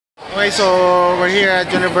Okay, so we're here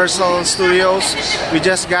at Universal Studios. We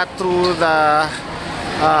just got through the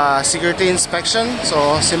security inspection,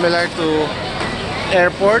 so similar to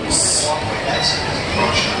airports.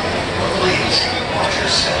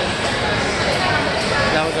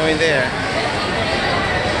 Now we're going there.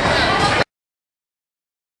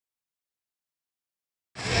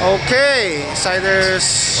 Okay,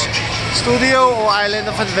 Siders Studio or Island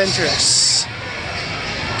of Adventures.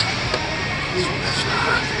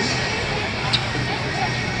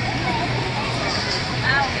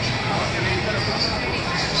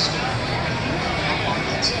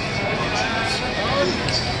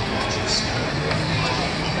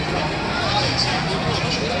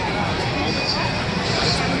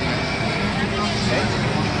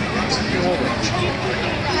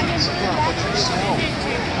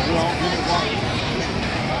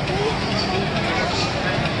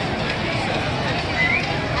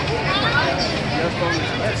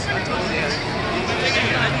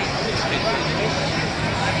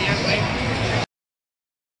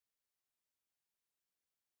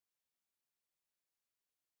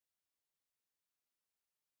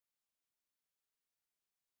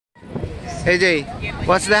 Hey Jay,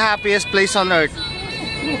 what's the happiest place on earth?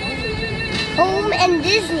 Home and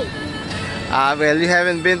Disney. Well, you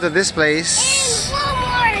haven't been to this place.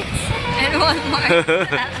 And Walmart.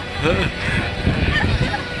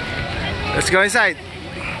 Let's go inside.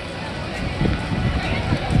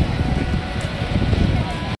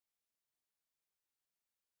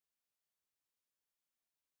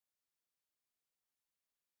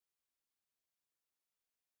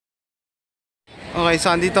 Okay,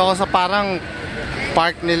 so andito ako sa parang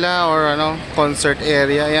park nila or ano, concert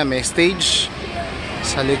area. Ayan, may stage.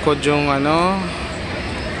 Sa likod yung ano,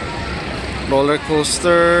 roller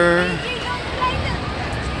coaster.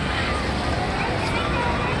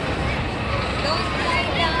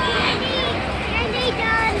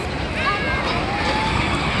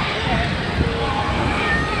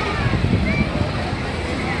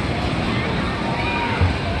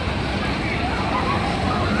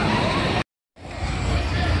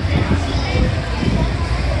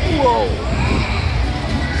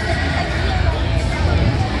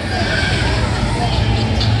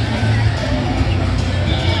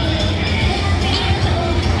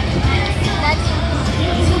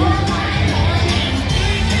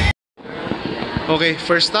 Okay,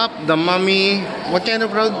 first stop, the Mummy. What kind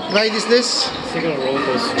of ride is this? It's like a roller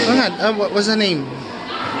coaster. What was the name?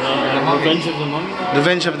 Revenge of the Mummy?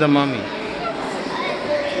 Revenge of the Mummy.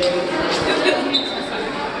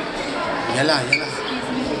 Yala, yala.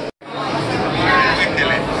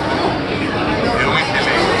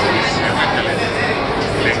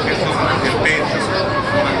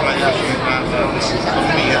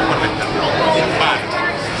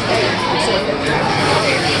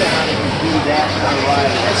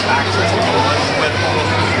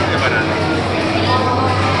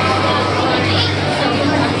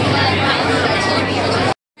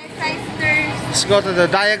 Let's go to the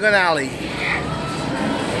Diagon Alley.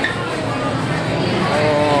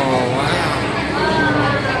 Oh, wow.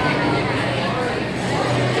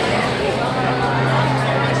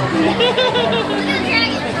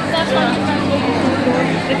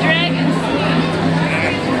 The dragons.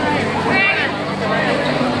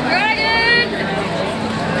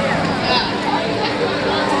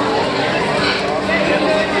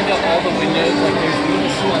 All the windows, like there's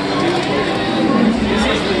this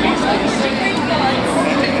is the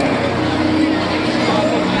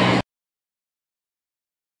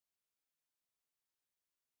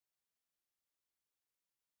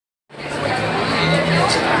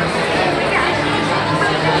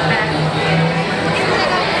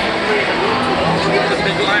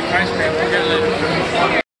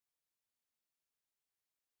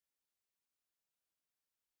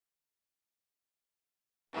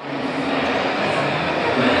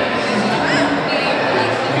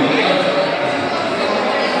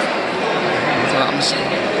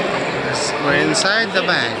We're inside the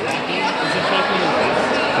bag.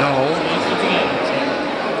 No.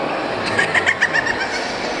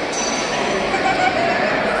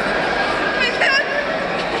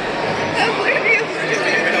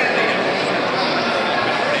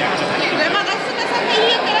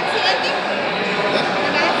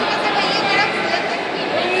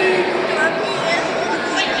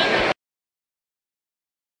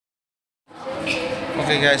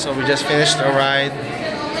 Okay guys, so we just finished a ride.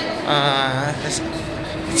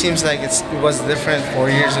 It seems like it was different 4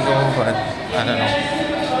 years ago, but I don't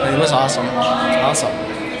know. But it was awesome. Awesome.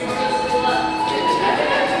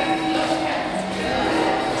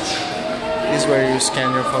 This is where you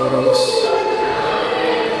scan your photos.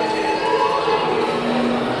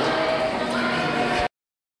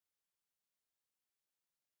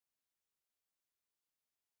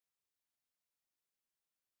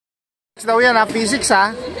 Daw yan ha, physics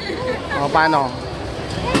ha. O paano?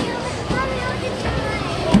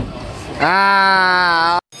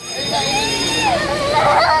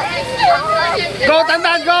 Go,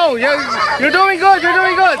 Tantan, go! You're doing good, you're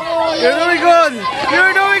doing good! You're doing good!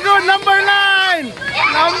 You're doing good! Number 9!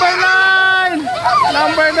 Number 9!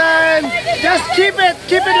 Number 9! Just keep it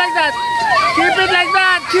like that! Keep it like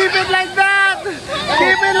that! Keep it like that!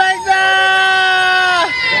 Keep it like that!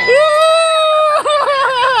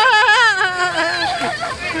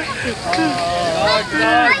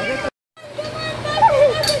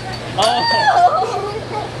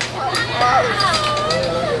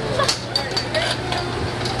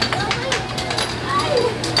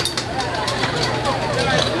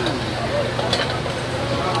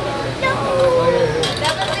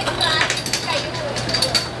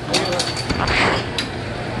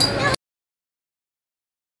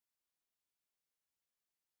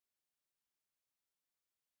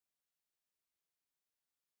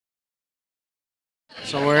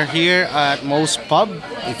 So we're here at Moe's Pub.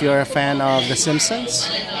 If you're a fan of The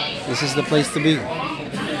Simpsons, this is the place to be.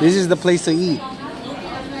 This is the place to eat.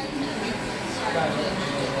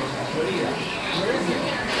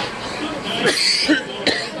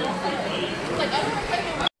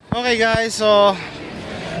 Okay guys, so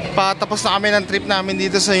patapos na kami ng trip namin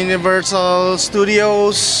dito sa Universal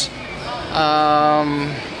Studios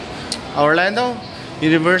Orlando.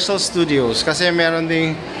 Universal Studios kasi meron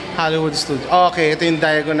ding Hollywood Studios. Okay, ito yung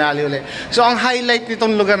Diagon Alley ulit. So ang highlight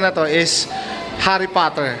nitong lugar na to is Harry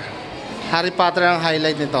Potter. Harry Potter ang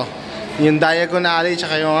highlight nito. Yung Diagon Alley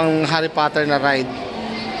tsaka yung Harry Potter na ride.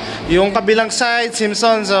 Yung kabilang side,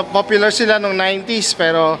 Simpsons, popular sila nung 90s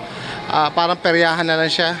pero parang peryahan na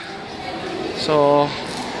lang siya. So,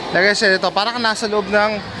 like I said, ito parang nasa loob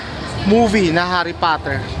ng movie na Harry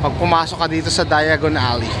Potter pag pumasok ka dito sa Diagon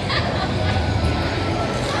Alley.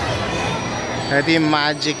 Ito yung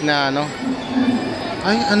magic na ano.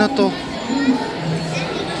 Ay, ano to?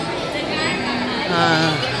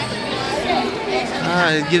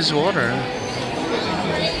 It gives water.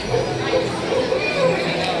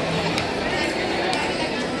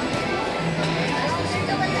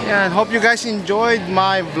 Yeah, hope you guys enjoyed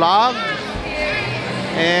my vlog.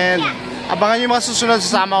 And abangan nyo yung mga susunod,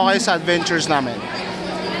 sasama ko kayo sa adventures namin.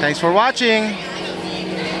 Thanks for watching.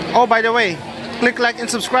 Oh, by the way, click like and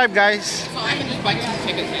subscribe, guys. I can just buy 2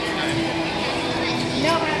 tickets next time.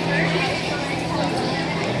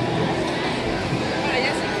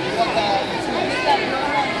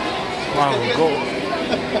 Wow, go.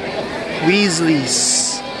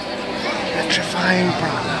 Weasley's Petrifying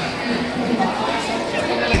Product.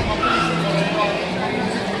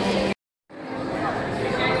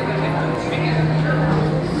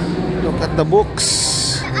 Look at the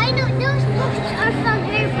books. I know those books are from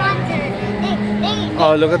Harry Potter.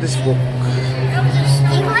 Oh, look at this book.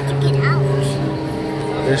 They want to get out.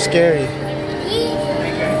 They're scary.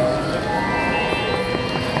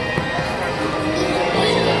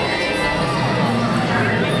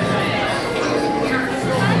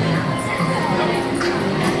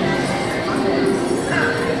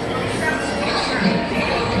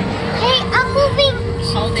 Hey, I'm moving.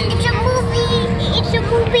 It's a movie. It's a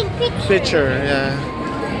moving picture. Picture, yeah.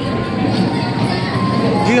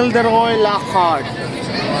 Gilderoy Lockhart.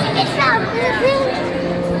 It's not moving.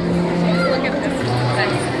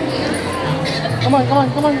 Come on, come on,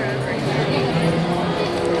 come on.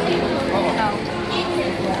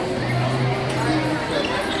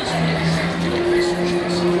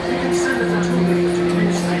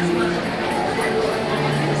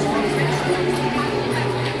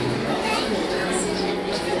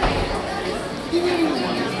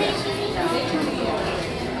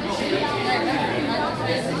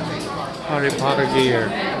 Harry Potter gear.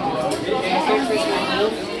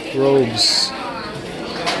 Robes.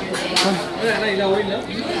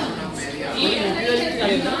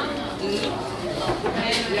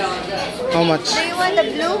 How much? Do you want the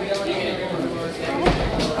blue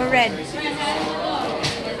Or red?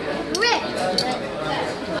 red?